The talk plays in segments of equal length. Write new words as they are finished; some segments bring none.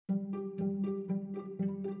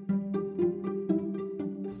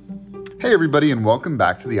Hey everybody, and welcome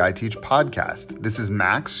back to the I Teach podcast. This is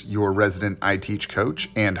Max, your resident I Teach coach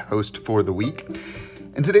and host for the week.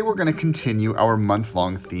 And today we're going to continue our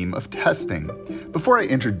month-long theme of testing. Before I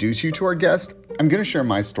introduce you to our guest, I'm going to share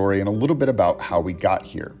my story and a little bit about how we got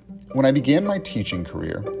here. When I began my teaching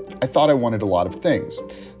career, I thought I wanted a lot of things.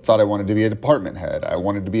 Thought I wanted to be a department head. I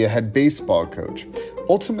wanted to be a head baseball coach.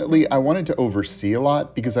 Ultimately, I wanted to oversee a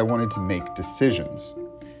lot because I wanted to make decisions.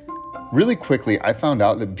 Really quickly, I found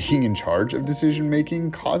out that being in charge of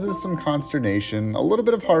decision-making causes some consternation, a little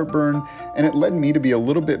bit of heartburn, and it led me to be a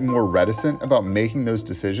little bit more reticent about making those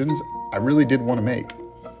decisions I really did want to make.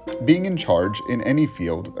 Being in charge in any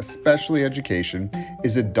field, especially education,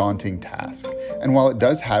 is a daunting task. And while it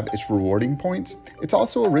does have its rewarding points, it's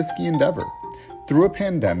also a risky endeavor. Through a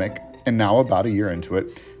pandemic, and now about a year into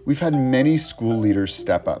it, we've had many school leaders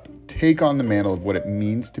step up, take on the mantle of what it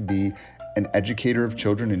means to be an educator of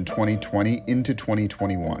children in 2020 into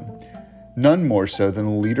 2021. None more so than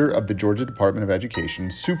the leader of the Georgia Department of Education,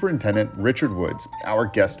 Superintendent Richard Woods, our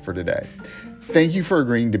guest for today. Thank you for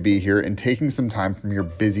agreeing to be here and taking some time from your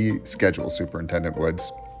busy schedule, Superintendent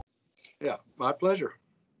Woods. Yeah, my pleasure.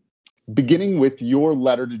 Beginning with your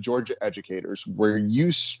letter to Georgia educators, where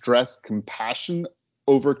you stress compassion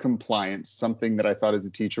over compliance, something that I thought as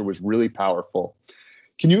a teacher was really powerful.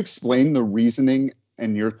 Can you explain the reasoning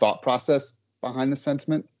and your thought process behind the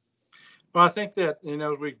sentiment? Well, I think that,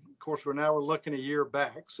 we're looking a year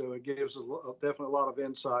back, so it gives us definitely a lot of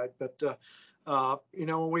insight. But,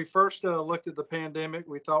 when we first looked at the pandemic,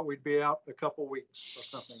 we thought we'd be out a couple weeks or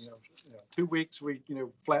something. 2 weeks, we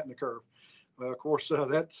flatten the curve. Of course,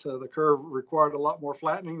 the curve required a lot more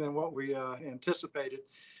flattening than what we anticipated.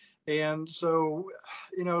 And so,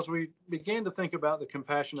 as we began to think about the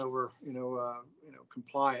compassion over,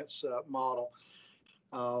 compliance model,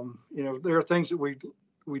 there are things that we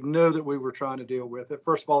know that we were trying to deal with.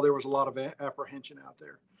 First of all, there was a lot of apprehension out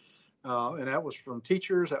there. And that was from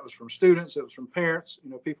teachers, that was from students, it was from parents,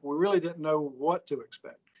 people we really didn't know what to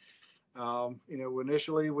expect.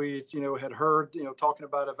 Initially we, had heard, talking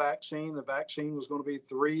about a vaccine. The vaccine was going to be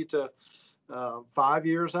 3 to 5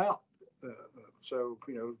 years out. So,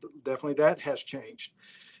 definitely that has changed.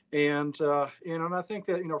 And I think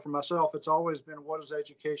that, for myself, it's always been, what has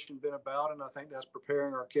education been about? And I think that's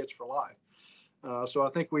preparing our kids for life. So I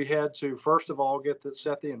think we had to, first of all,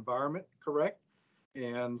 set the environment correct.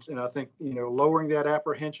 And I think, lowering that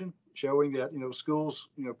apprehension, showing that, schools,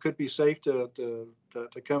 could be safe to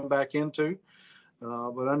come back into,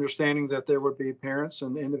 but understanding that there would be parents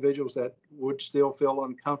and individuals that would still feel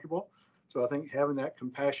uncomfortable. So I think having that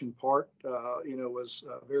compassion part, was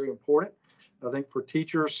very important. I think for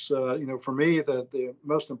teachers, for me, the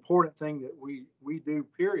most important thing that we do,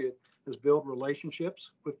 period, is build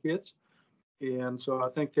relationships with kids. And so I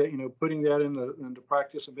think that, putting that into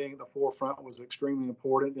practice and being at the forefront was extremely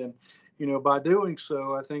important. And, by doing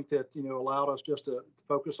so, I think that, allowed us just to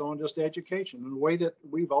focus on just education in the way that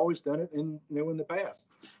we've always done it in the past.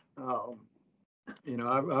 I've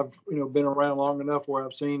been around long enough where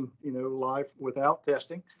I've seen, life without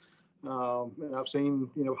testing. And I've seen,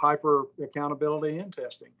 hyper accountability in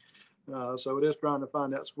testing. So it is trying to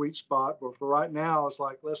find that sweet spot. But for right now, it's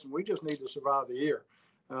like, listen, we just need to survive the year.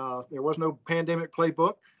 There was no pandemic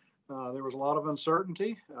playbook. There was a lot of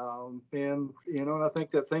uncertainty. And I think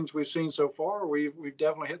that things we've seen so far, we've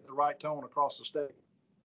definitely hit the right tone across the state.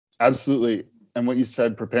 Absolutely. And what you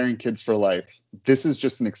said, preparing kids for life, this is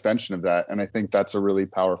just an extension of that. And I think that's a really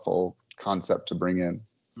powerful concept to bring in.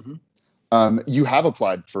 Mm-hmm. You have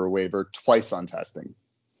applied for a waiver twice on testing.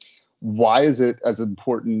 Why is it as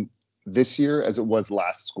important this year as it was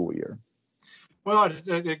last school year? Well,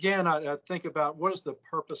 again, I think about what is the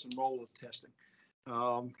purpose and role of testing.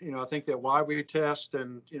 I think that why we test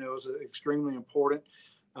and, is extremely important.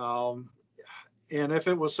 And if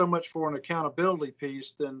it was so much for an accountability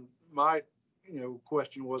piece, then my,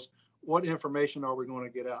 question was, what information are we going to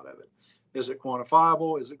get out of it? Is it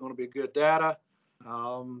quantifiable? Is it going to be good data?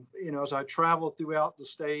 As I travel throughout the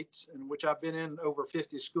state, in which I've been in over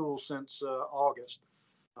 50 schools since August,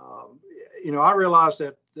 I realized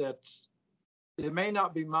that it may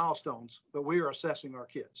not be milestones, but we are assessing our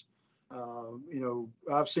kids.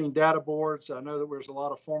 I've seen data boards. I know that there's a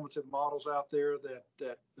lot of formative models out there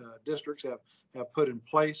that districts have put in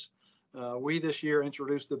place. We this year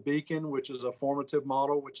introduced the Beacon, which is a formative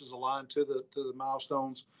model, which is aligned to the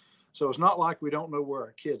milestones. So it's not like we don't know where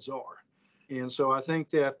our kids are. And so I think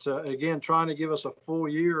that, again, trying to give us a full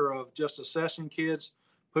year of just assessing kids,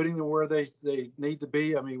 putting them where they need to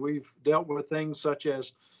be. I mean, we've dealt with things such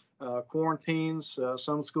as quarantines.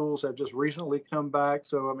 Some schools have just recently come back.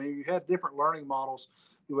 So, I mean, you had different learning models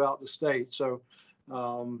throughout the state. So,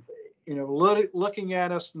 looking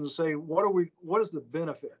at us and say, what is the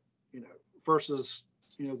benefit, versus,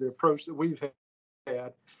 the approach that we've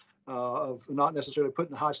had of not necessarily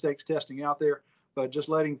putting high stakes testing out there, but just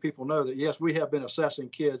letting people know that, yes, we have been assessing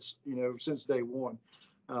kids, since day one.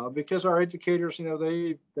 Because our educators,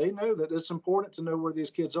 they know that it's important to know where these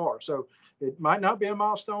kids are. So it might not be in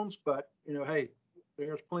milestones, but, hey,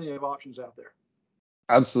 there's plenty of options out there.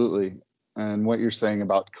 Absolutely. And what you're saying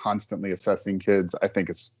about constantly assessing kids, I think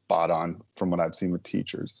is spot on from what I've seen with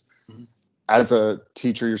teachers. Mm-hmm. As a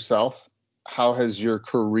teacher yourself, how has your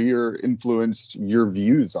career influenced your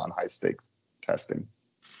views on high stakes testing?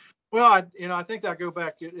 Well, I think that go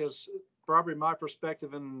back is probably my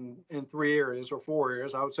perspective in 3 areas or 4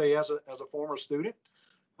 areas. I would say as a former student,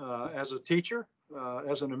 as a teacher,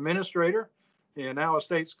 as an administrator, and now a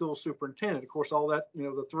state school superintendent. Of course, all that,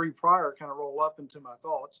 the 3 prior kind of roll up into my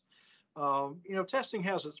thoughts. Testing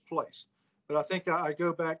has its place, but I think I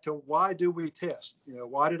go back to, why do we test?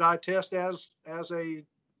 Why did I test as a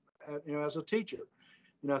teacher?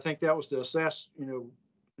 I think that was to assess,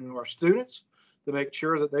 our students, to make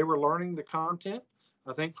sure that they were learning the content.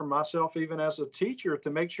 I think for myself, even as a teacher, to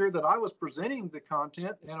make sure that I was presenting the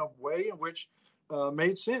content in a way in which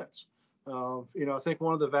made sense. I think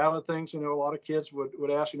one of the valid things, a lot of kids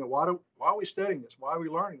would ask, why are we studying this? Why are we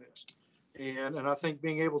learning this? And I think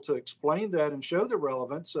being able to explain that and show the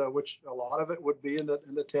relevance, which a lot of it would be in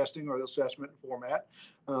the testing or the assessment format,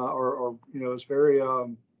 or it's very,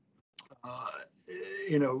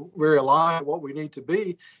 very aligned to what we need to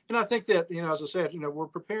be. And I think that, as I said, we're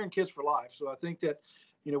preparing kids for life. So I think that,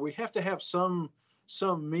 we have to have some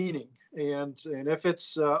meaning. And if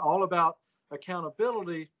it's all about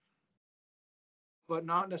accountability, but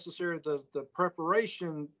not necessarily the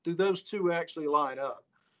preparation, do those two actually line up?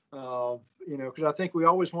 Because I think we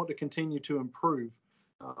always want to continue to improve.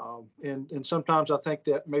 And sometimes I think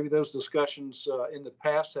that maybe those discussions in the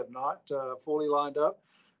past have not fully lined up.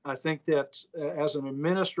 I think that as an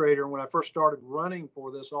administrator, when I first started running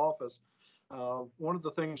for this office, one of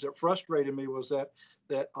the things that frustrated me was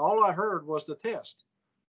that all I heard was the test,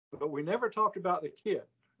 but we never talked about the kid.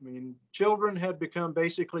 I mean, children had become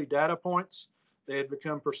basically data points. They had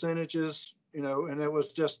become percentages, and it was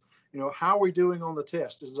just, how are we doing on the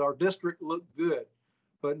test? Does our district look good?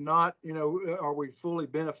 But not, are we fully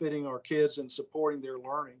benefiting our kids and supporting their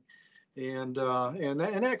learning? And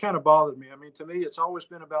that kind of bothered me. I mean, to me, it's always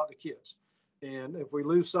been about the kids. And if we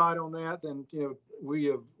lose sight on that, then, we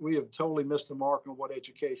have totally missed the mark on what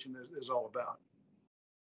education is all about.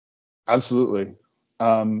 Absolutely.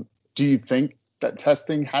 Do you think that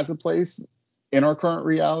testing has a place in our current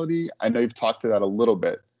reality? I know you've talked to that a little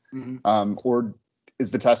bit. Mm-hmm. Or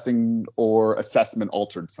is the testing or assessment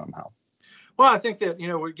altered somehow? Well, I think that,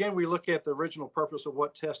 again, we look at the original purpose of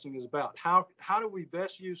what testing is about. How do we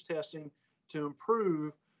best use testing to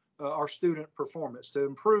improve our student performance, to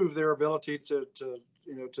improve their ability to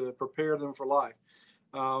prepare them for life?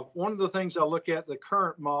 One of the things I look at the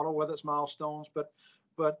current model, whether it's milestones, but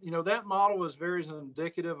that model is very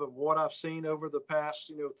indicative of what I've seen over the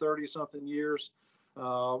past 30 something years.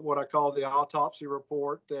 What I call the autopsy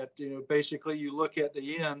report, that basically you look at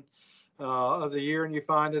the end of the year and you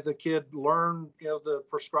find that the kid learned the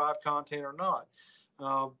prescribed content or not.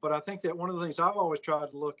 But I think that one of the things I've always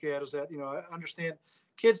tried to look at is that I understand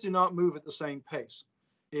kids do not move at the same pace.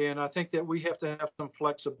 And I think that we have to have some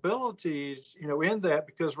flexibility, in that,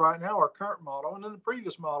 because right now our current model and then the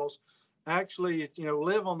previous models actually,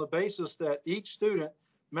 live on the basis that each student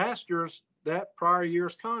masters that prior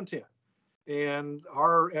year's content. And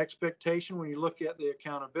our expectation when you look at the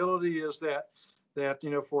accountability is that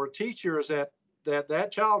for a teacher is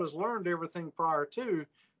that child has learned everything prior to,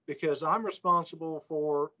 because I'm responsible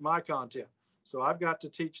for my content. So I've got to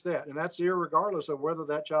teach that. And that's irregardless of whether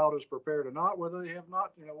that child is prepared or not, whether they have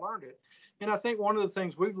not, learned it. And I think one of the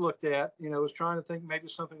things we've looked at, is trying to think maybe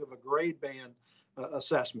something of a grade band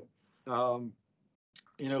assessment. Saying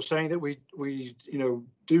that we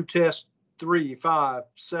do test 3, 5,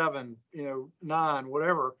 7, 9,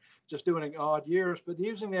 whatever, just doing it in odd years, but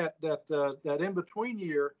using that in between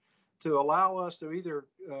year to allow us to either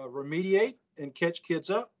remediate and catch kids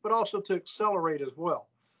up, but also to accelerate as well.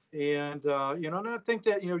 And and I think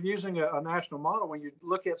that using a national model, when you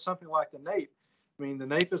look at something like the NAEP, I mean, the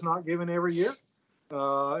NAEP is not given every year.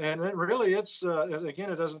 And it really, it's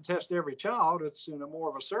again, it doesn't test every child. It's more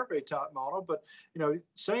of a survey type model. But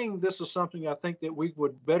saying this is something I think that we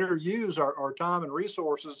would better use our time and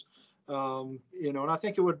resources. And I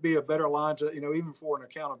think it would be a better line to even for an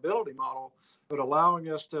accountability model, but allowing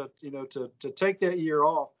us to to take that year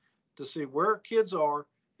off to see where kids are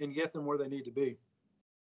and get them where they need to be.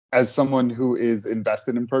 As someone who is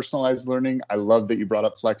invested in personalized learning, I love that you brought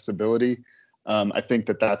up flexibility. I think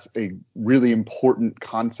that that's a really important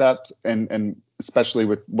concept, and especially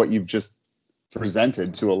with what you've just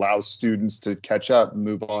presented to allow students to catch up,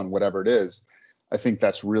 move on, whatever it is. I think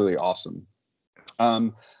that's really awesome.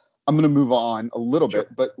 I'm going to move on a little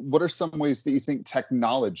bit, but what are some ways that you think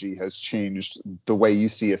technology has changed the way you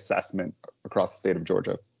see assessment across the state of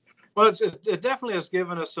Georgia? Well, it definitely has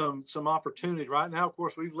given us some opportunity. Right now, of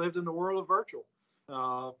course, we've lived in the world of virtual.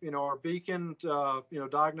 Our Beacon,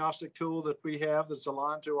 diagnostic tool that we have that's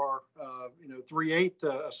aligned to our, 3-8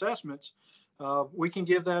 assessments, we can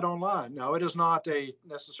give that online. Now, it is not a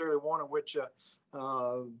necessarily one in which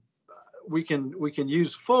we can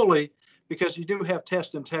use fully, because you do have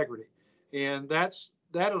test integrity, and that is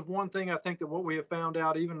one thing I think that what we have found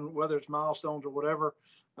out, even whether it's milestones or whatever,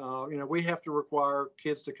 we have to require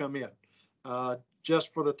kids to come in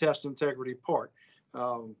just for the test integrity part.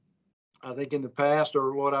 I think in the past,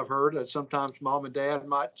 or what I've heard, that sometimes mom and dad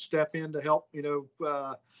might step in to help, their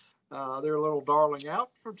little darling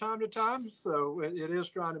out from time to time. So it is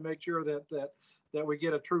trying to make sure that we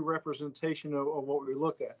get a true representation of what we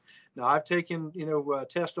look at. Now, I've taken,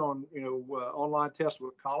 test on, online tests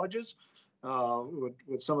with colleges,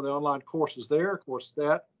 with some of the online courses there. Of course,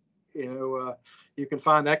 that, you can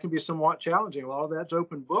find that can be somewhat challenging. A lot of that's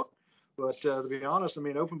open book. But to be honest,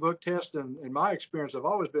 open book tests, in my experience, have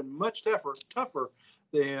always been much tougher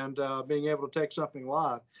than being able to take something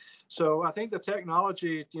live. So I think the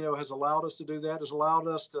technology, has allowed us to do that, has allowed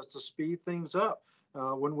us to speed things up.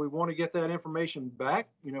 When we want to get that information back,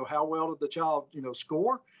 how well did the child,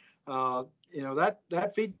 score?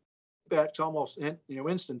 That feedback's almost,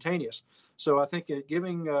 instantaneous. So I think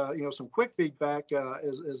giving, some quick feedback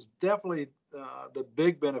is definitely the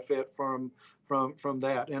big benefit from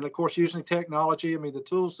that. And of course, using technology, the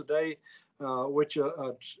tools today, which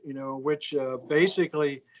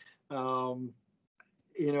basically,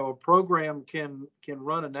 a program can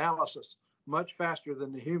run analysis much faster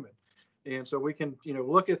than the human. And so we can,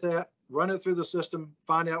 look at that, run it through the system,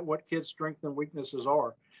 find out what kids' strengths and weaknesses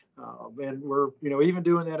are. And we're, even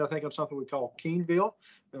doing that, I think, on something we call Keenville,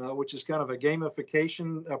 which is kind of a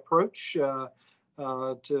gamification approach to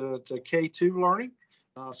K2 learning.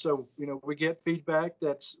 So, we get feedback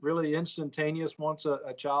that's really instantaneous once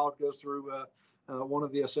a child goes through one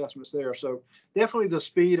of the assessments there. So definitely the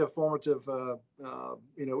speed of formative,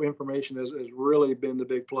 information has really been the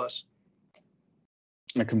big plus.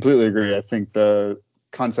 I completely agree. I think the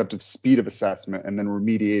concept of speed of assessment and then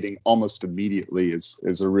remediating almost immediately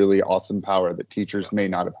is a really awesome power that teachers may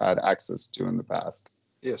not have had access to in the past.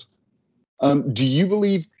 Yes. Do you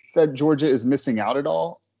believe that Georgia is missing out at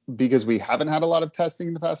all because we haven't had a lot of testing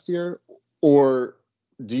in the past year? Or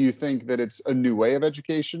do you think that it's a new way of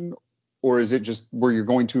education? Or is it just where you're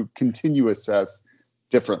going to continue to assess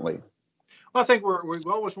differently? Well, I think we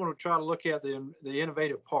always want to try to look at the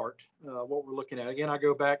innovative part, what we're looking at. Again, I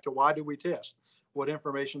go back to, why do we test? What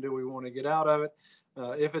information do we want to get out of it?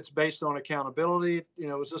 If it's based on accountability,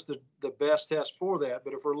 is this the best test for that?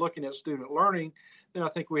 But if we're looking at student learning, then I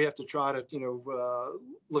think we have to try to,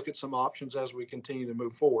 look at some options as we continue to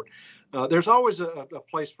move forward. There's always a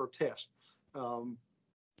place for test.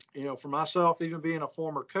 For myself, even being a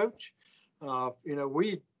former coach,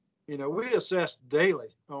 we assessed daily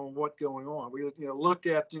on what's going on. We, looked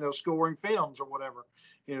at, scoring films or whatever,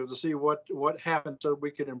 to see what happened so we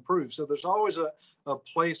could improve. So there's always a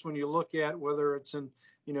place when you look at, whether it's in,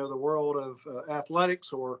 the world of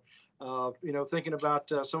athletics, or, thinking about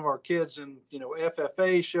some of our kids in,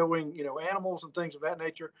 FFA showing, animals and things of that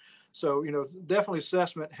nature. So, definitely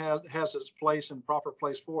assessment has its place and proper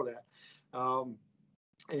place for that.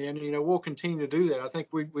 And, we'll continue to do that. I think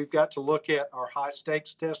we've got to look at our high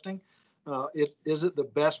stakes testing. Is it the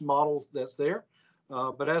best model that's there?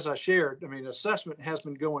 But as I shared, assessment has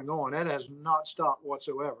been going on. That has not stopped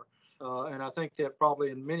whatsoever. And I think that probably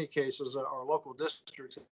in many cases, our local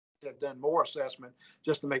districts have done more assessment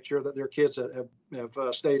just to make sure that their kids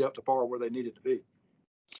have stayed up to par where they needed to be.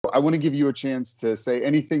 I want to give you a chance to say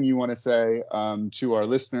anything you want to say to our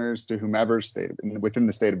listeners, to whomever within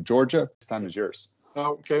the state of Georgia. This time is yours.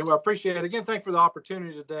 Okay, well, I appreciate it. Again, thanks for the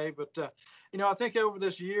opportunity today. But, I think over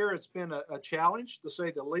this year, it's been a challenge, to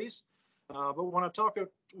say the least. But when I talk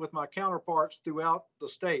with my counterparts throughout the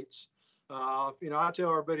states, I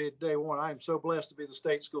tell everybody day one, I am so blessed to be the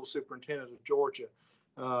state school superintendent of Georgia.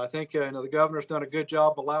 I think the governor's done a good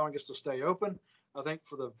job allowing us to stay open. I think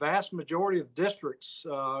for the vast majority of districts,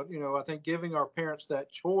 I think giving our parents that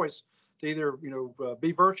choice either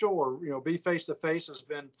be virtual or be face to face has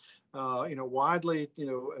been widely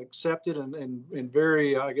accepted and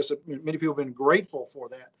very I guess many people have been grateful for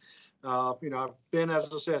that. I've been,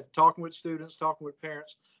 as I said, talking with students, talking with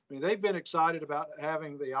parents. I mean, they've been excited about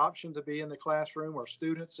having the option to be in the classroom. Our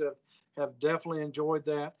students have definitely enjoyed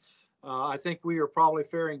that. I think we are probably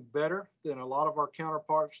faring better than a lot of our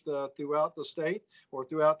counterparts throughout the state or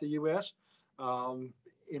throughout the U.S. On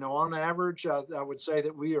average, I would say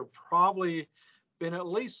that we are probably been at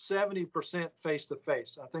least 70%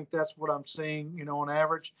 face-to-face. I think that's what I'm seeing, on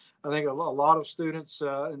average. I think a lot of students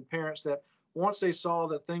and parents that once they saw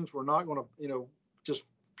that things were not going to, just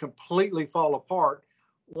completely fall apart,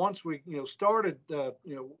 once we, started,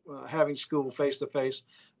 having school face-to-face,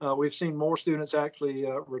 we've seen more students actually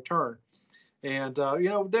return. And,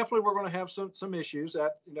 definitely we're going to have some issues.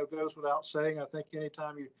 That, goes without saying. I think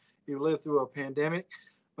anytime you live through a pandemic,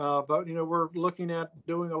 but, we're looking at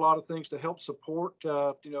doing a lot of things to help support,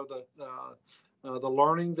 the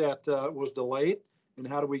learning that was delayed. And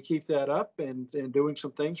how do we keep that up and doing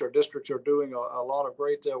some things? Our districts are doing a lot of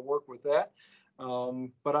great work with that.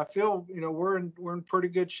 But I feel, we're in pretty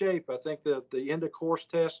good shape. I think that the end of course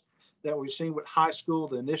test that we've seen with high school,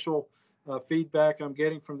 the initial feedback I'm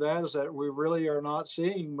getting from that is that we really are not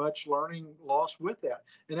seeing much learning loss with that.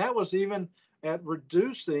 And that was even at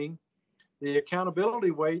reducing the accountability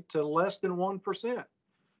weight to less than 1%.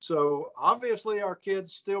 So obviously our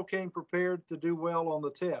kids still came prepared to do well on the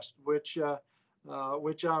test, which I'm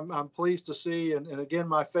pleased to see. And again,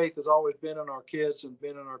 my faith has always been in our kids and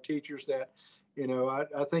been in our teachers that,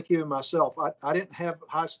 I think even myself, I didn't have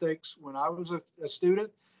high stakes when I was a student,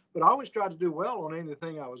 but I always tried to do well on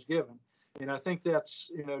anything I was given. And I think that's,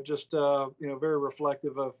 just, very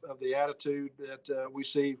reflective of the attitude that we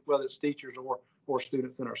see, whether it's teachers or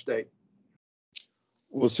students in our state.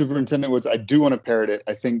 Well, Superintendent Woods, I do want to parrot it.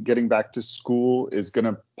 I think getting back to school is going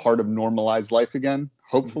to part of normalized life again,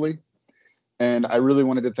 hopefully. And I really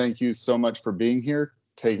wanted to thank you so much for being here,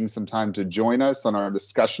 taking some time to join us on our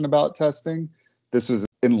discussion about testing. This was an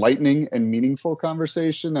enlightening and meaningful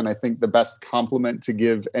conversation. And I think the best compliment to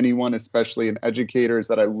give anyone, especially an educator, is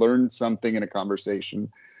that I learned something in a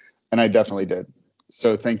conversation. And I definitely did.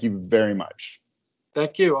 So thank you very much.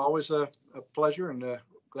 Thank you. Always a pleasure and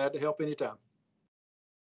glad to help anytime.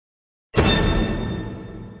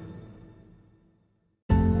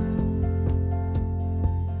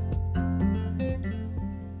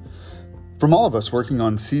 From all of us working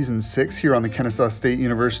on Season 6 here on the Kennesaw State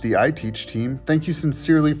University iTeach team, thank you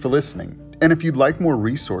sincerely for listening. And if you'd like more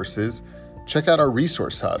resources, check out our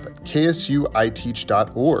resource hub at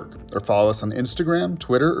ksuiteach.org or follow us on Instagram,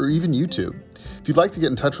 Twitter, or even YouTube. If you'd like to get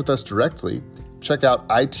in touch with us directly, check out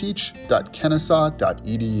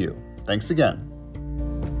iteach.kennesaw.edu. Thanks again.